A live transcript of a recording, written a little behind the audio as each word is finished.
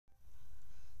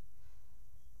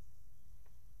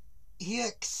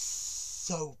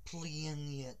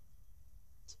Exoplanet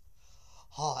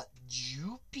hot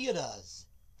Jupiters.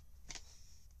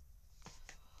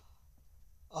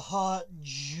 A hot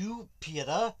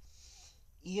Jupiter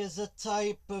is a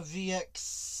type of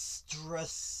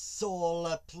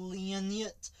extrasolar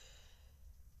planet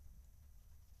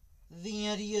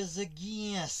that is a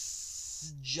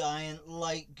gas giant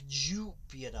like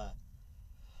Jupiter,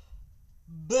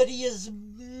 but is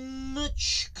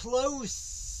much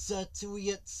closer to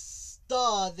its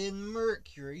star than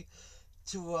Mercury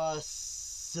to our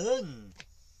Sun.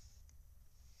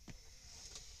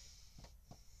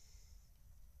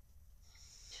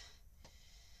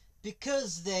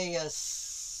 Because they are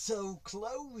so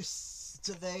close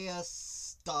to their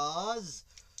stars,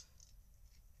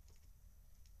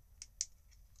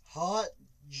 hot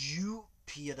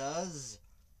Jupiters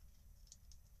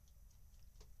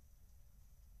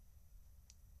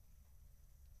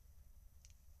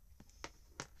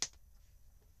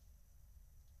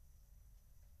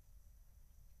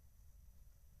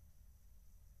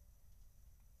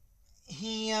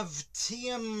have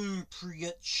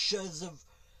temperatures of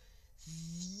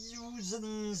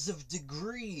thousands of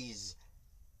degrees.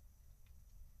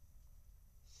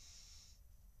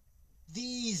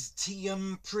 These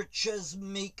temperatures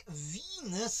make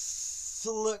Venus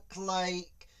look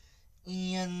like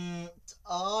Antarctica.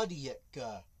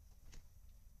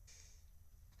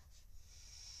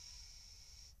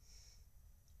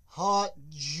 Hot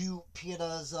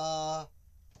Jupiters are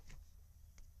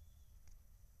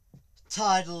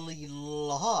tidally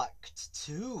locked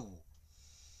too,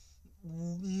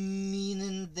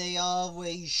 meaning they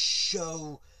always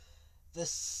show the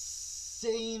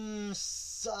same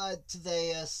side to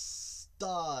their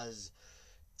stars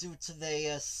due to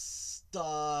their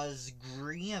star's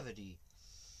gravity.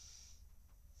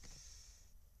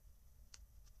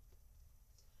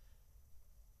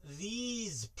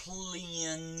 These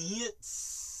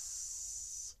planets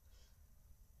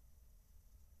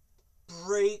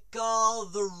break all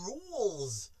the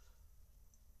rules,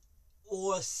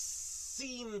 or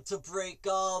seem to break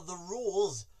all the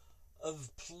rules of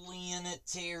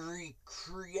planetary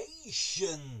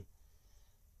creation,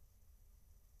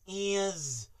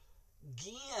 as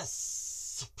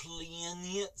gas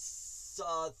planets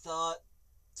are thought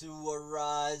to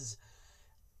arise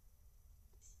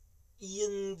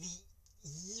in the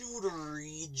outer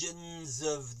regions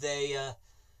of their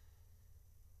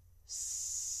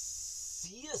systems.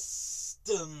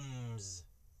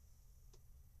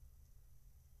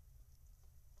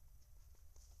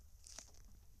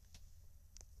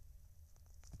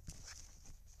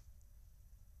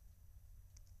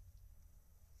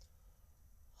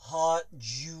 Hot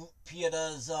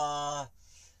Jupiters are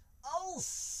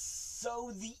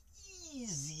also the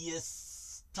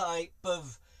easiest type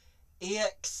of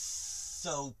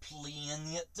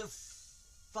exoplanet to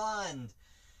find,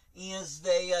 as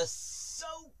they are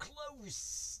so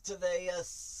close to their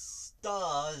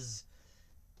stars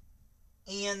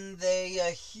and they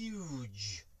are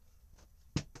huge.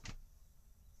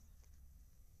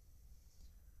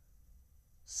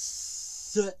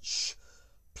 Such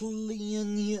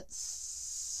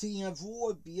planets have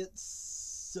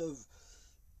orbits of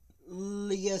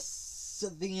less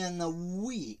than a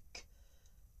week.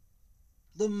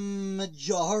 The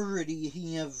majority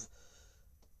have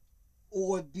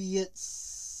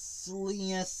orbits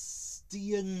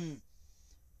lasting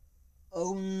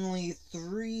only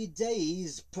 3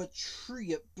 days per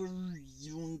trip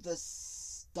around the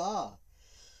star.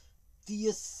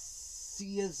 This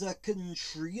is a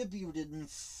contributing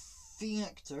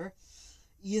factor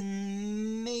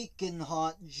in making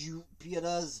hot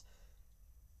Jupiters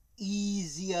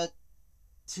easier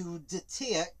to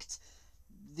detect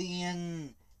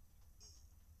than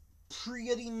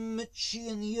pretty much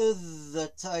any other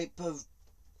type of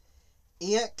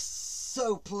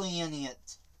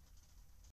exoplanet.